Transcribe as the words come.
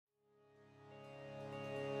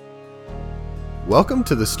Welcome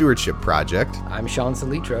to the Stewardship Project. I'm Sean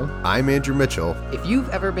Salitro. I'm Andrew Mitchell. If you've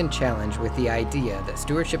ever been challenged with the idea that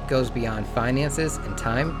stewardship goes beyond finances and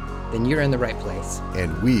time, then you're in the right place.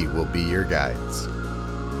 And we will be your guides.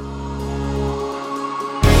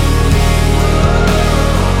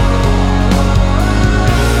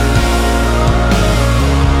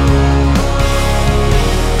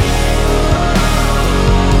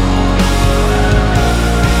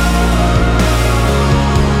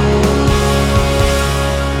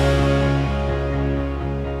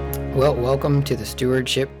 Well, welcome to the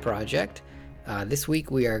Stewardship Project. This week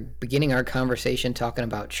we are beginning our conversation talking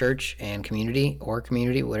about church and community, or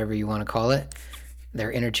community, whatever you want to call it.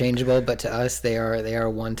 They're interchangeable, but to us they are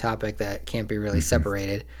one topic that can't be really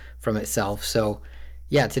separated from itself. So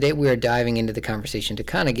yeah, today we are diving into the conversation to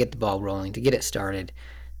kind of get the ball rolling, to get it started.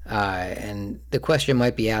 And the question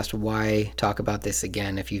might be asked, why talk about this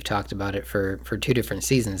again if you've talked about it for two different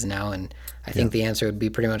seasons now? And I think the answer would be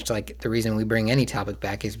pretty much like the reason we bring any topic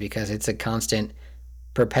back is because it's a constant,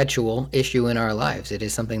 perpetual issue in our lives. It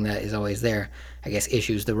is something that is always there. I guess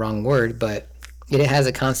issue is the wrong word, but it has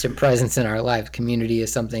a constant presence in our lives. Community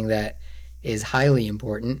is something that is highly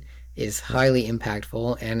important, is highly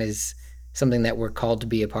impactful, and is something that we're called to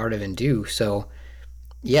be a part of and do. So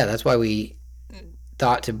yeah, that's why we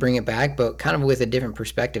thought to bring it back, but kind of with a different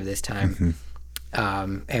perspective this time.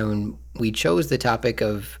 And we chose the topic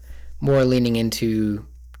of more leaning into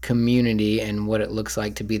community and what it looks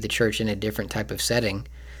like to be the church in a different type of setting,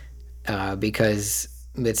 because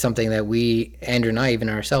it's something that we, Andrew and I, even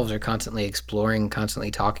ourselves, are constantly exploring, constantly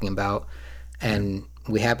talking about. And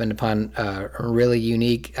we happened upon a really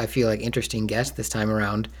unique, I feel like, interesting guest this time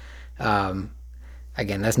around.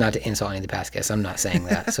 Again, that's not to insult any of the past guests. I'm not saying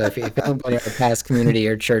that. So if anybody of our past community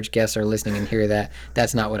or church guests are listening and hear that,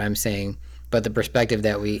 that's not what I'm saying. But the perspective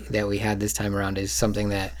that we had this time around is something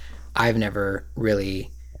that I've never really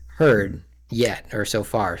heard yet or so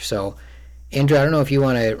far. So, Andrew, I don't know if you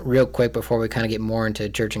want to, real quick, before we kind of get more into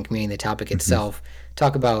church and community, the topic itself,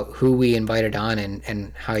 talk about who we invited on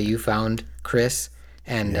and how you found Chris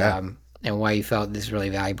and why you felt this is really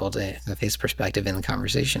valuable to have his perspective in the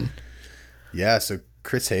conversation. Yeah, so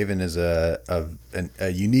Chris Haven is a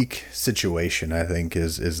unique situation, I think,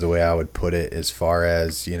 is the way I would put it, as far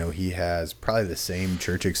as, you know, he has probably the same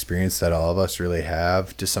church experience that all of us really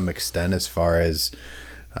have to some extent, as far as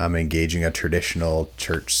engaging a traditional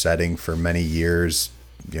church setting for many years,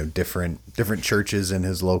 you know, different churches in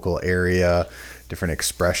his local area, different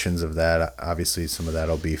expressions of that. Obviously, some of that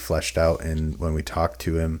will be fleshed out when we talk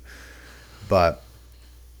to him, but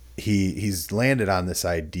he's landed on this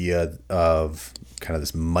idea of kind of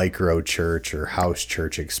this micro church or house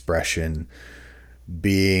church expression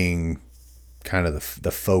being kind of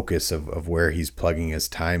the focus of where he's plugging his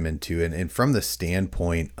time into. And from the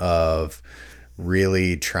standpoint of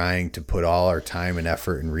really trying to put all our time and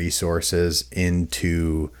effort and resources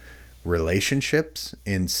into relationships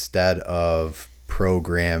instead of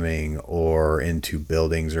programming or into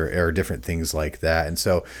buildings or different things like that. And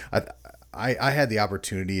so I had the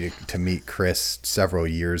opportunity to meet Chris several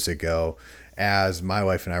years ago as my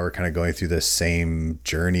wife and I were kind of going through this same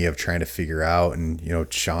journey of trying to figure out, and, you know,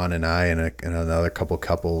 Sean and I and another couple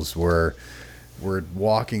couples were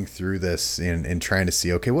walking through this and trying to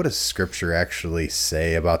see, okay, what does Scripture actually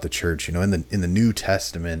say about the church? You know, in the New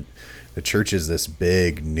Testament, the church is this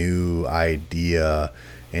big new idea,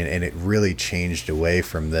 and it really changed away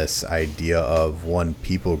from this idea of one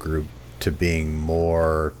people group to being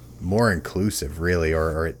more inclusive, really,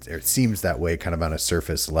 or it seems that way kind of on a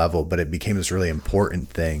surface level, but it became this really important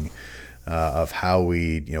thing of how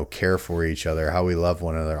we, you know, care for each other, how we love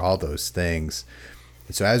one another, all those things.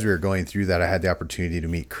 And so as we were going through that, I had the opportunity to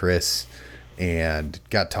meet Chris and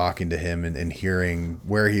got talking to him and hearing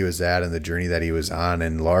where he was at and the journey that he was on,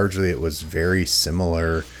 and largely it was very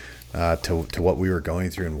similar to what we were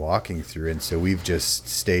going through and walking through. And so we've just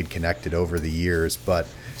stayed connected over the years. But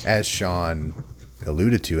as Sean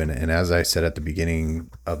alluded to, and as I said at the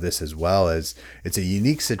beginning of this as well, is it's a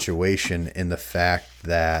unique situation in the fact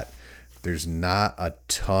that there's not a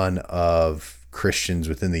ton of Christians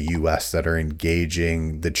within the U.S. that are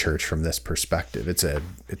engaging the church from this perspective. It's a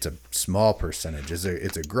small percentage.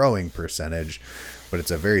 It's a growing percentage, but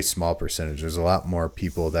it's a very small percentage. There's a lot more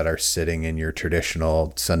people that are sitting in your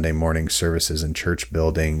traditional Sunday morning services in church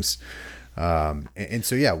buildings. And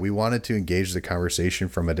so, yeah, we wanted to engage the conversation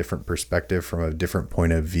from a different perspective, from a different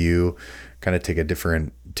point of view, kind of take a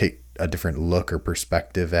different look or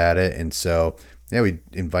perspective at it. And so yeah, we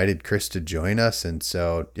invited Chris to join us. And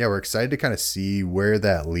so, yeah, we're excited to kind of see where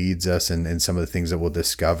that leads us and some of the things that we'll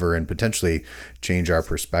discover and potentially change our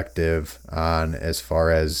perspective on as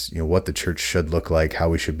far as, what the church should look like, how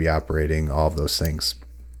we should be operating, all of those things.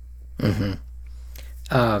 And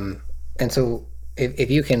so,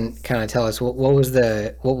 if you can kind of tell us what was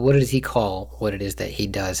what does he call what it is that he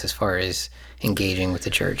does as far as engaging with the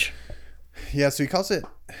church? Yeah, so he calls it.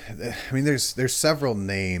 I mean, there's several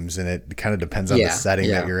names, and it kind of depends on the Yeah, setting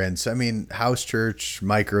that yeah. you're in. So, I mean, house church,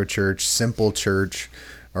 micro church, simple church,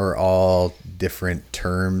 are all different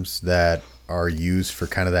terms that are used for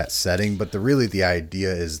kind of that setting. But the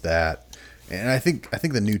idea is that, and I think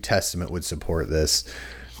the New Testament would support this.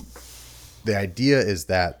 The idea is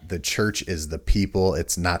that the church is the people;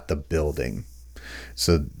 it's not the building.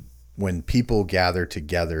 So when people gather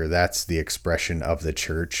together, that's the expression of the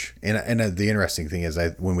church. And the interesting thing is,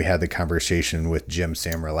 when we had the conversation with Jim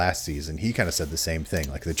Samra last season, he kind of said the same thing.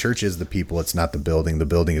 Like, the church is the people; it's not the building. The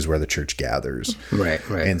building is where the church gathers. Right,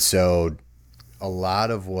 right. And so, a lot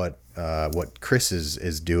of what Chris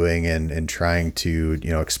is doing and trying to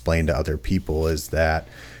explain to other people is that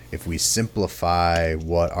if we simplify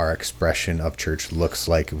what our expression of church looks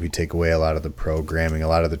like, if we take away a lot of the programming, a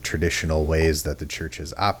lot of the traditional ways that the church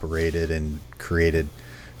has operated and created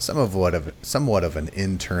somewhat of an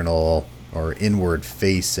internal or inward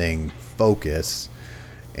facing focus,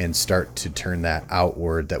 and start to turn that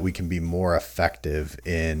outward, that we can be more effective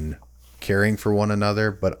in caring for one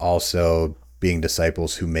another, but also being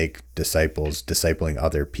disciples who make disciples, discipling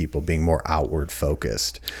other people, being more outward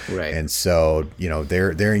focused. Right. And so,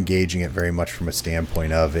 they're engaging it very much from a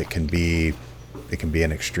standpoint of it can be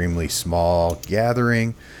an extremely small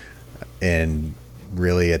gathering, and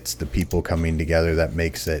really it's the people coming together that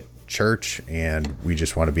makes it church. And we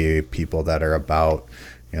just want to be people that are about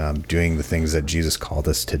doing the things that Jesus called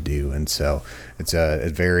us to do. And so it's a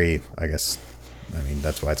very, I mean,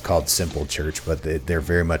 that's why it's called simple church, but they're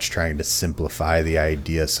very much trying to simplify the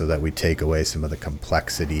idea so that we take away some of the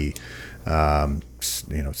complexity, some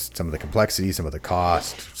of the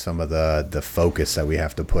cost, some of the focus that we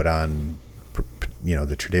have to put on,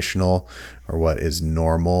 the traditional or what is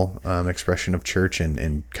normal expression of church,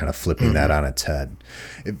 and kind of flipping that on its head.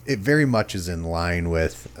 It very much is in line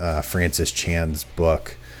with Francis Chan's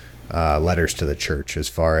book, Letters to the Church, as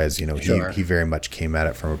far as Sure. he very much came at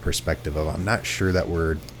it from a perspective of, I'm not sure that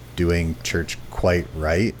we're doing church quite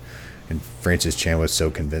right. And Francis Chan was so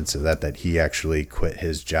convinced of that he actually quit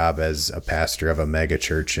his job as a pastor of a mega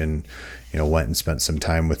church and went and spent some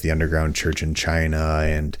time with the underground church in China,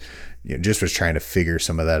 and just was trying to figure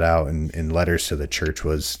some of that out. And Letters to the Church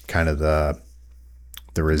was kind of the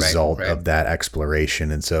result Right. of that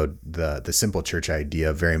exploration. And so the simple church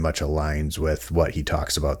idea very much aligns with what he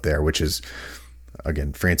talks about there, which is,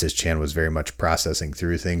 again, Francis Chan was very much processing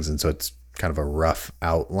through things. And so it's kind of a rough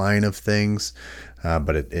outline of things,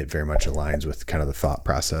 but it very much aligns with kind of the thought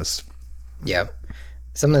process. Yeah.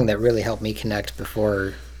 Something that really helped me connect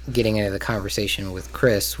before getting into the conversation with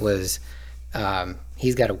Chris was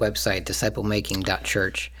he's got a website,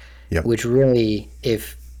 disciplemaking.church, Yep. which really,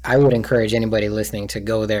 if I would encourage anybody listening to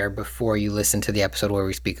go there before you listen to the episode where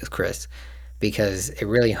we speak with Chris, because it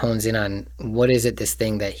really hones in on what is it, this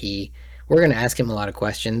thing that we're going to ask him a lot of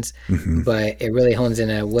questions, but it really hones in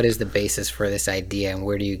on what is the basis for this idea and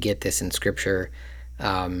where do you get this in scripture,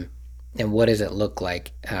 and what does it look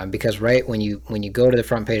like? Because right when you go to the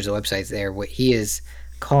front page of the website there, what he is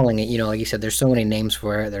calling it, like you said, there's so many names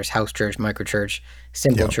for it. There's house church, micro church,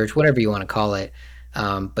 simple Yep. church, whatever you want to call it.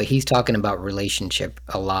 But he's talking about relationship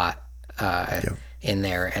a lot Yep. in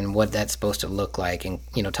there and what that's supposed to look like, and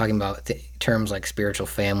talking about terms like spiritual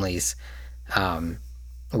families,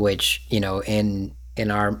 which in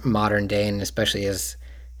our modern day, and especially as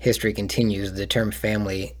history continues, the term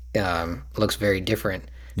family looks very different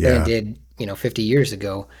than Yeah. it did 50 years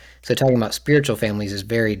ago. So talking about spiritual families is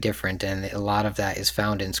very different, and a lot of that is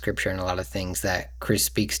found in scripture and a lot of things that Chris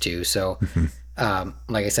speaks to. So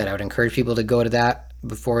like I said, I would encourage people to go to that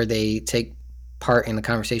before they take part in the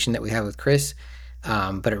conversation that we have with Chris.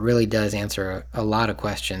 But it really does answer a lot of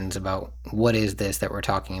questions about what is this that we're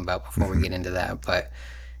talking about before we get into that. But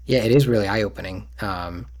yeah, it is really eye-opening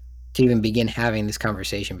to even begin having this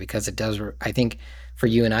conversation, because it does, I think, for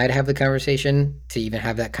you and I to have the conversation, to even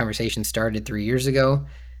have that conversation started 3 years ago,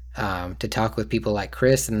 to talk with people like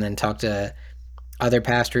Chris and then talk to other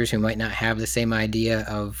pastors who might not have the same idea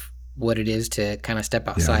of what it is to kind of step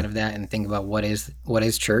outside of that and think about what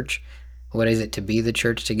is church, what is it to be the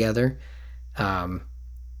church together.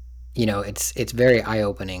 It's very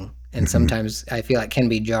eye-opening, and sometimes I feel it can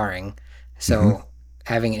be jarring. So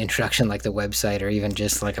having an introduction like the website or even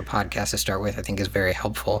just like a podcast to start with, I think is very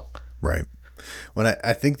helpful. Right. When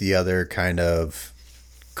I think the other kind of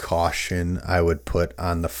caution I would put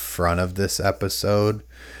on the front of this episode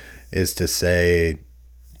is to say,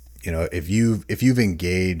 if you've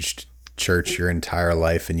engaged church your entire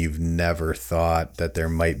life and you've never thought that there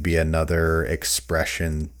might be another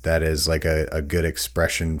expression that is like a good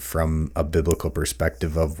expression from a biblical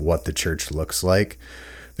perspective of what the church looks like,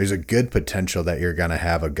 there's a good potential that you're going to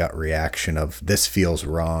have a gut reaction of this feels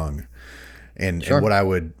wrong. And Sure. what I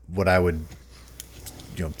would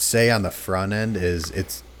say on the front end is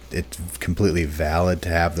it's completely valid to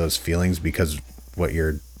have those feelings, because what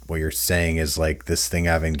you're saying is like, this thing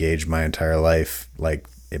I've engaged my entire life, like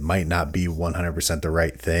it might not be 100% the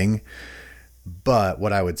right thing. But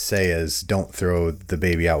what I would say is, don't throw the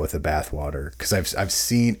baby out with the bathwater, because I've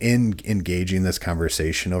seen, in engaging this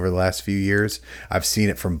conversation over the last few years, I've seen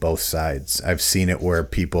it from both sides. I've seen it where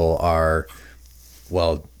people are,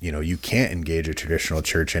 well, you can't engage a traditional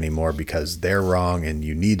church anymore because they're wrong and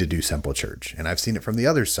you need to do simple church. And I've seen it from the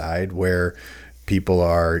other side where people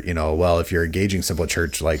are, well, if you're engaging simple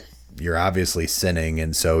church, like you're obviously sinning.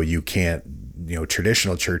 And so you can't,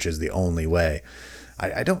 traditional church is the only way.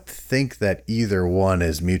 I don't think that either one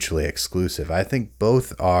is mutually exclusive. I think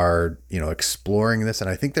both are, exploring this, and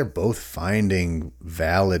I think they're both finding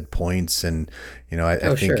valid points. And, I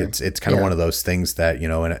Oh, think sure. it's kind of Yeah. one of those things that,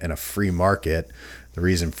 in a free market, the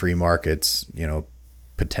reason free markets,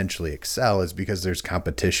 potentially excel is because there's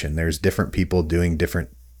competition. There's different people doing different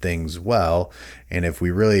things well. And if we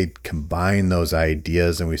really combine those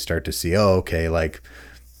ideas and we start to see, oh, okay, like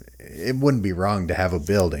it wouldn't be wrong to have a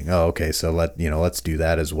building. Oh, okay, so let's do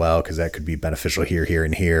that as well, because that could be beneficial here, here,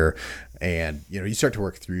 and here. And you start to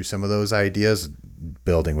work through some of those ideas.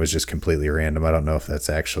 Building was just completely random. I don't know if that's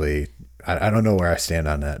actually. I don't know where I stand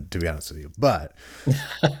on that, to be honest with you. But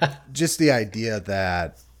just the idea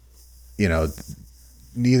that you know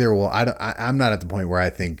neither one. I'm not at the point where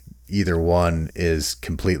I think either one is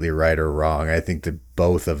completely right or wrong. I think that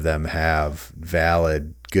both of them have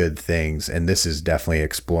valid, good things, and this is definitely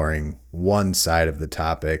exploring one side of the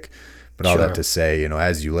topic. But all that Sure. to say,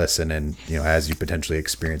 as you listen and as you potentially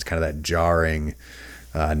experience kind of that jarring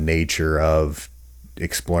nature of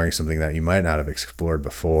exploring something that you might not have explored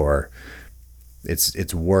before,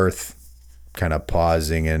 it's worth kind of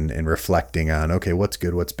pausing and reflecting on, okay, what's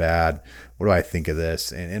good, what's bad, what do I think of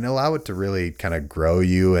this, and allow it to really kind of grow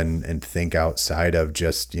you and think outside of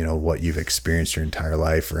just what you've experienced your entire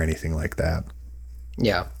life or anything like that.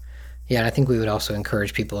 Yeah. Yeah, and I think we would also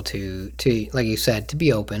encourage people to like you said, to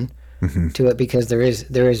be open Hmm. to it, because there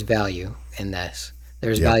is value in this.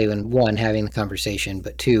 There's Yep. value in, one, having the conversation,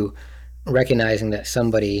 but two, recognizing that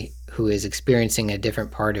somebody who is experiencing a different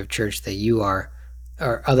part of church that you are,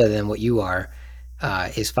 or other than what you are,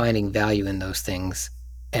 is finding value in those things,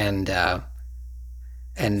 and they're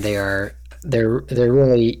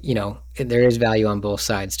really, there is value on both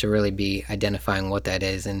sides to really be identifying what that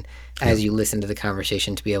is, and Yep. as you listen to the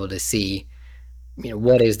conversation, to be able to see,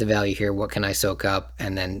 what is the value here, what can I soak up,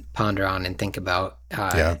 and then ponder on and think about,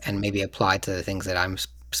 Yeah. and maybe apply to the things that I'm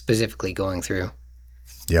specifically going through.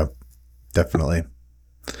 Yep. Definitely.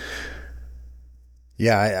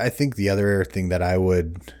 Yeah, I think the other thing that I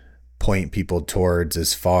would point people towards,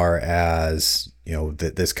 as far as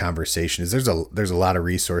this conversation, is there's a lot of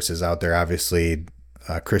resources out there. Obviously,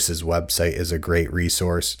 Chris's website is a great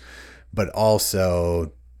resource, but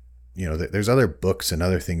also there's other books and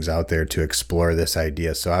other things out there to explore this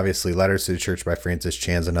idea. So obviously, Letters to the Church by Francis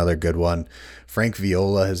Chan's another good one. Frank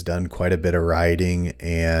Viola has done quite a bit of writing,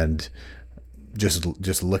 and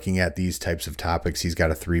just looking at these types of topics, he's got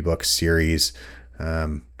a 3-book series.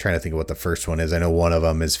 Trying to think of what the first one is. I know one of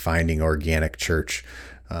them is Finding Organic Church.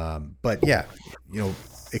 But yeah,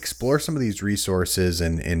 explore some of these resources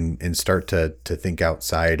and start to think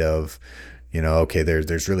outside of, okay,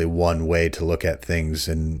 there's really one way to look at things,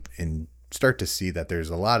 and start to see that there's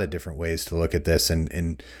a lot of different ways to look at this.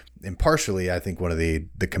 And partially, I think one of the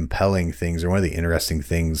compelling things, or one of the interesting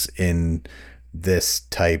things in this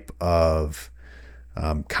type of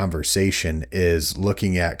conversation, is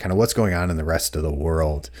looking at kind of what's going on in the rest of the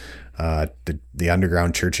world. The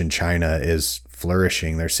underground church in China is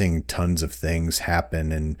flourishing. They're seeing tons of things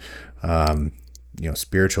happen, and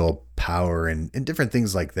spiritual power and different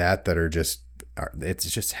things like that are just, it's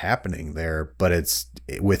just happening there. But it's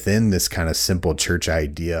within this kind of simple church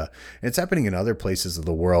idea. And it's happening in other places of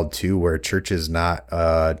the world too, where church is not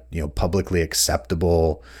publicly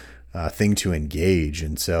acceptable thing to engage.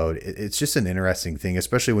 And so it's just an interesting thing,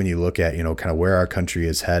 especially when you look at, kind of where our country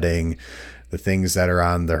is heading, the things that are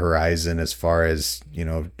on the horizon, as far as,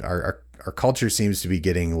 our culture seems to be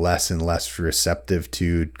getting less and less receptive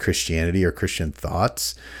to Christianity or Christian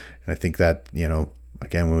thoughts. And I think that,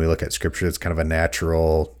 again, when we look at scripture, it's kind of a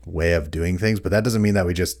natural way of doing things, but that doesn't mean that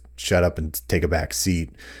we just shut up and take a back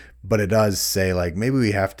seat. But it does say, like, maybe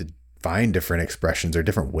we have to find different expressions or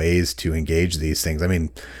different ways to engage these things. I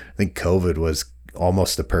mean, I think COVID was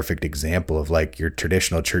almost the perfect example of, like, your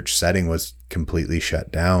traditional church setting was completely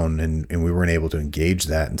shut down and we weren't able to engage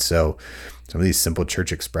that. And so some of these simple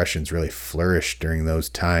church expressions really flourished during those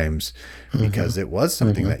times because it was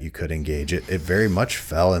something that you could engage. It very much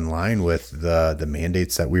fell in line with the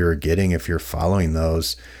mandates that we were getting if you're following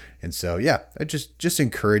those. And so, yeah, I just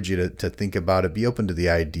encourage you to think about it, be open to the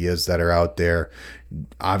ideas that are out there.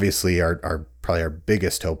 Obviously, our probably our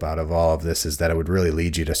biggest hope out of all of this is that it would really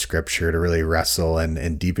lead you to scripture, to really wrestle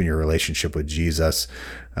and deepen your relationship with Jesus.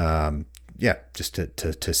 Just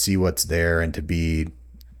to see what's there and to be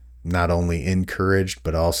not only encouraged,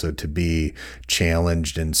 but also to be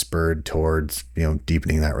challenged and spurred towards,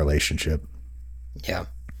 deepening that relationship. Yeah.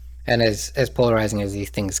 And as polarizing as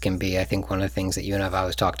these things can be, I think one of the things that you and I have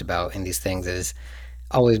always talked about in these things is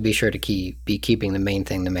always be sure to be keeping the main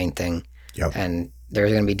thing the main thing. Yep. And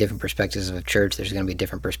there's going to be different perspectives of church. There's going to be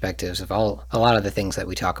different perspectives of a lot of the things that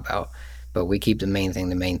we talk about, but we keep the main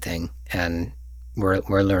thing, and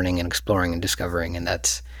we're learning and exploring and discovering, and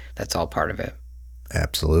that's all part of it.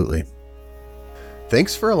 Absolutely.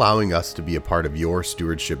 Thanks for allowing us to be a part of your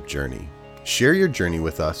stewardship journey. Share your journey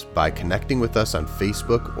with us by connecting with us on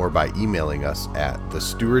Facebook or by emailing us at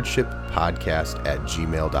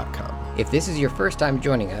thestewardshippodcast@gmail.com. If this is your first time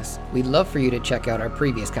joining us, we'd love for you to check out our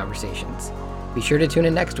previous conversations. Be sure to tune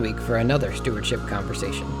in next week for another stewardship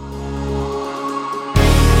conversation.